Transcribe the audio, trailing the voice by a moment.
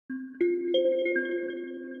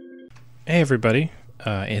Hey everybody,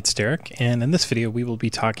 it's Derek, and in this video we will be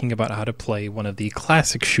talking about how to play one of the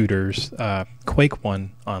classic shooters, Quake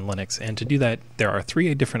 1 on Linux. And to do that, there are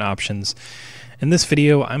three different options. In this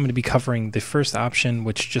video, I'm going to be covering the first option,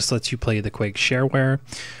 which just lets you play the Quake shareware.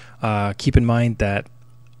 Keep in mind that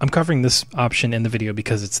I'm covering this option in the video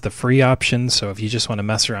because it's the free option, so if you just want to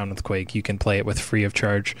mess around with Quake, you can play it with free of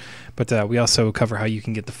charge. But we also cover how you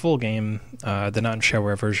can get the full game, the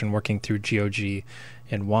non-shareware version, working through GOG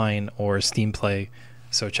and Wine or Steam Play.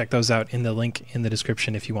 So check those out in the link in the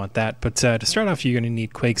description if you want that. But to start off, you're going to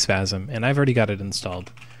need Quake Spasm, and I've already got it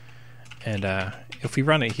installed. And if we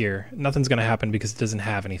run it here, nothing's going to happen because it doesn't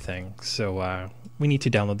have anything. So we need to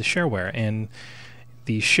download the shareware, and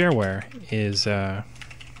the shareware is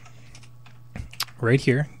right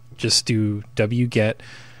here. Just do wget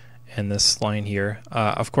and this line here.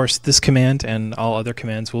 Of course, this command and all other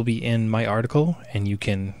commands will be in my article, and you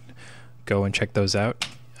can go and check those out.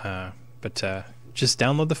 But just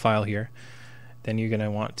download the file here. Then you're going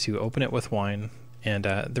to want to open it with Wine. And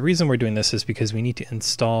the reason we're doing this is because we need to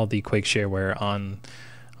install the Quake shareware on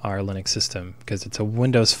our Linux system because it's a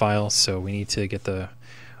Windows file, so we need to get the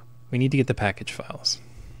package files.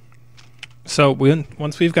 So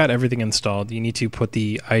once we've got everything installed, you need to put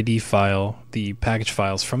the ID file, the package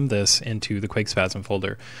files from this, into the Quake Spasm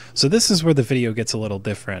folder. So this is where the video gets a little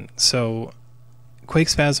different. So Quake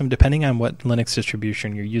Spasm, depending on what Linux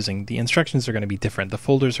distribution you're using, the instructions are going to be different. The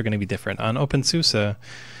folders are going to be different. On OpenSUSE,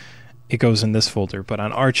 it goes in this folder, but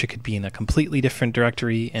on Arch, it could be in a completely different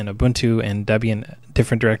directory, and Ubuntu and Debian,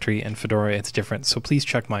 different directory, and Fedora, it's different. So please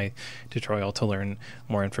check my tutorial to learn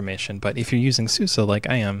more information. But if you're using SUSE like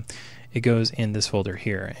I am, it goes in this folder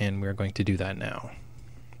here, and we're going to do that now.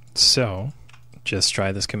 So just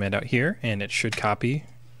try this command out here, and it should copy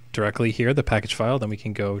directly here the package file. Then we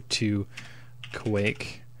can go to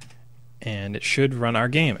Quake, and it should run our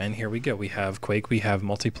game. And here we go. We have Quake, we have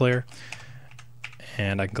multiplayer,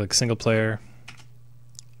 and I can click single player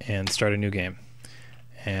and start a new game.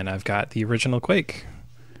 And I've got the original Quake.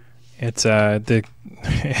 It's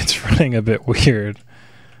it's running a bit weird.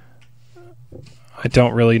 I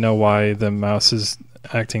don't really know why the mouse is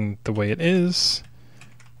acting the way it is.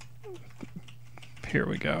 Here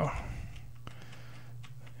we go.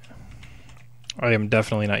 I am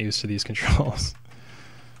definitely not used to these controls.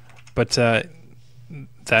 But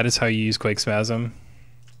that is how you use Quake Spasm.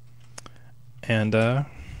 And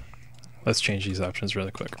let's change these options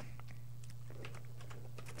really quick.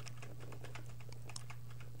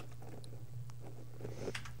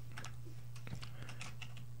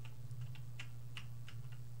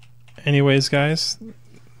 Anyways, guys,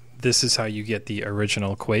 this is how you get the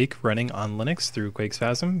original Quake running on Linux through Quake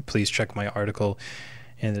Spasm. Please check my article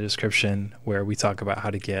in the description where we talk about how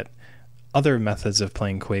to get other methods of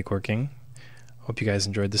playing Quake working. Hope you guys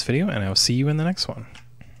enjoyed this video, and I will see you in the next one.